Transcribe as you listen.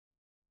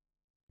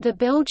The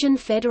Belgian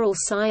Federal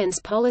Science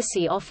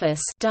Policy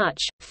Office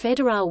Dutch,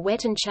 Federaal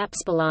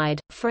Wetenschapsbeleid,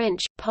 French,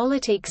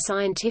 Politique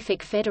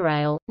Scientifique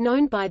Fédérale,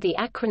 known by the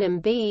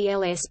acronym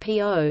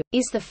BELSPO,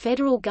 is the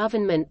federal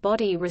government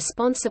body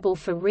responsible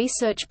for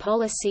research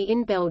policy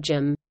in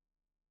Belgium.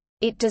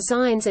 It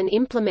designs and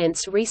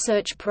implements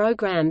research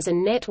programs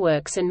and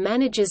networks and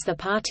manages the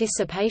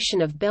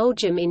participation of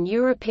Belgium in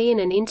European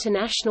and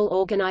international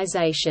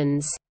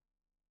organizations.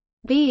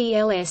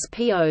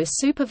 BELSPO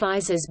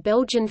supervises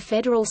Belgian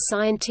federal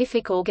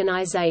scientific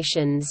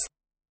organizations.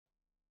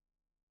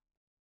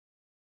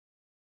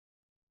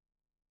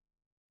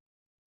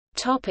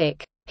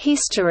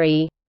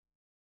 History.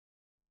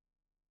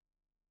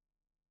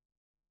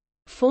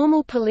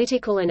 Formal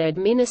political and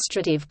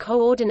administrative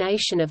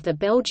coordination of the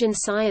Belgian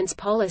science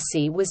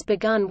policy was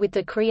begun with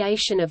the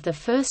creation of the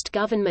first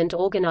government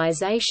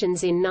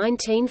organizations in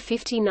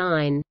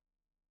 1959.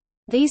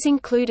 These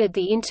included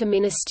the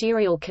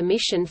Interministerial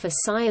Commission for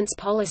Science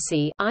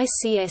Policy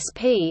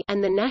 (ICSP)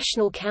 and the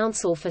National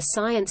Council for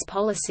Science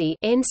Policy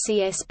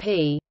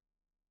 (NCSP).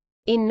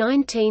 In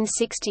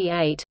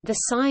 1968, the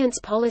Science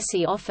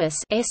Policy Office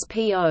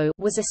 (SPO)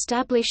 was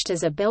established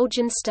as a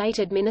Belgian state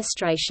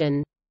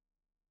administration.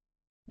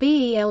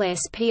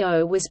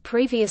 BELSPO was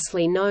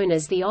previously known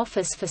as the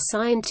Office for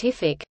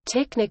Scientific,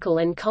 Technical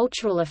and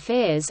Cultural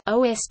Affairs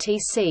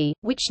 (OSTC),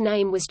 which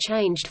name was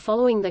changed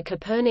following the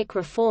Copernic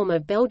reform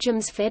of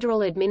Belgium's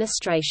federal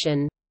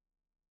administration.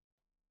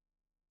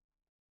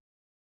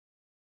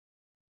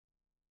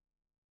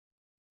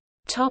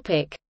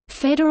 Topic: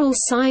 Federal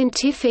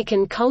scientific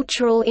and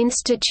cultural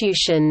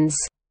institutions.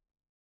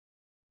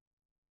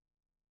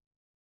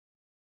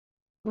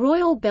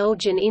 Royal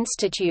Belgian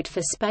Institute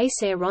for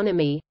Space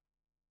Aeronomy,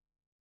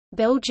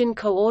 Belgian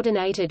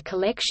Coordinated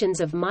Collections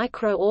of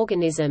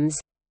Microorganisms,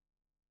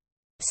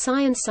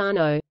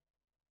 Sciensano,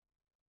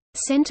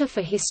 Centre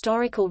for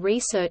Historical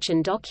Research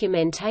and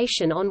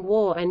Documentation on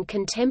War and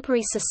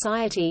Contemporary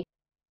Society,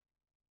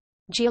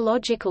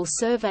 Geological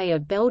Survey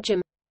of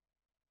Belgium,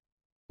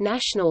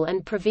 National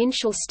and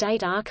Provincial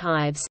State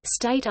Archives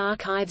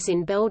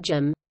in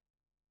Belgium,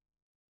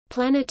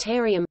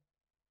 Planetarium,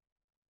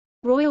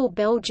 Royal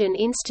Belgian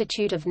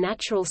Institute of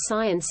Natural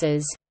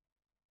Sciences,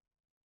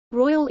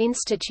 Royal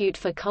Institute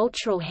for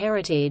Cultural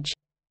Heritage,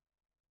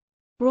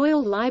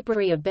 Royal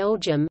Library of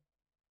Belgium,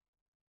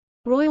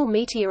 Royal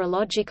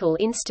Meteorological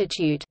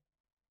Institute,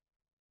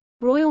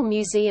 Royal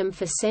Museum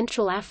for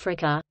Central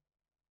Africa,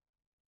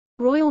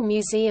 Royal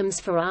Museums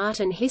for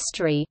Art and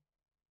History,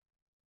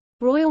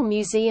 Royal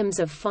Museums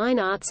of Fine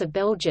Arts of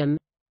Belgium,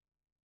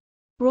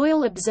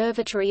 Royal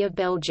Observatory of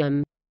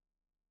Belgium.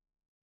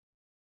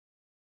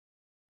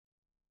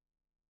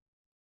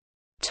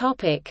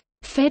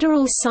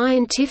 Federal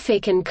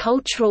scientific and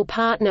cultural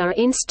partner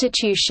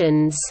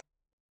institutions.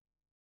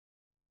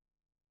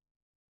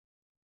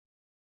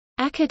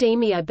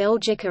 Academia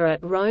Belgica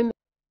at Rome,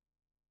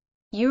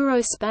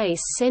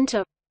 Eurospace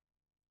Centre,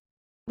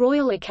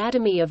 Royal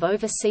Academy of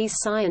Overseas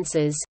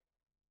Sciences,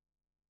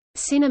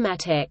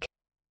 Cinematheque,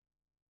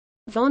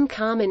 von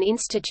Karman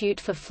Institute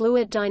for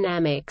Fluid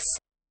Dynamics.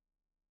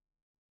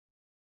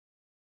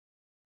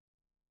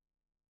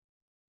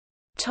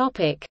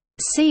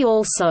 See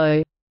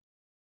also: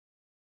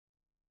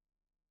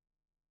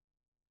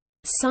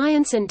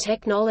 Science and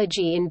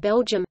technology in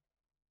Belgium,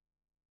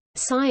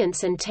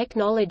 Science and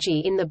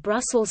technology in the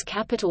Brussels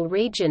Capital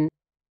Region,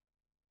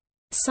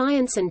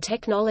 Science and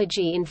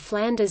technology in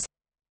Flanders,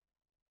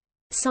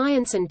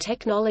 Science and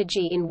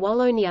technology in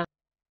Wallonia,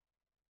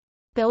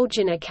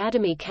 Belgian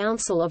Academy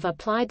Council of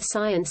Applied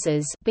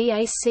Sciences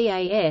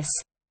 (BACAS),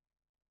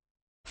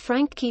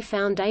 Francke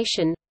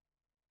Foundation,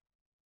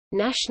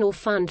 National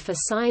Fund for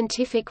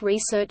Scientific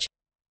Research,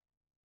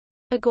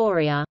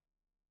 Agoria.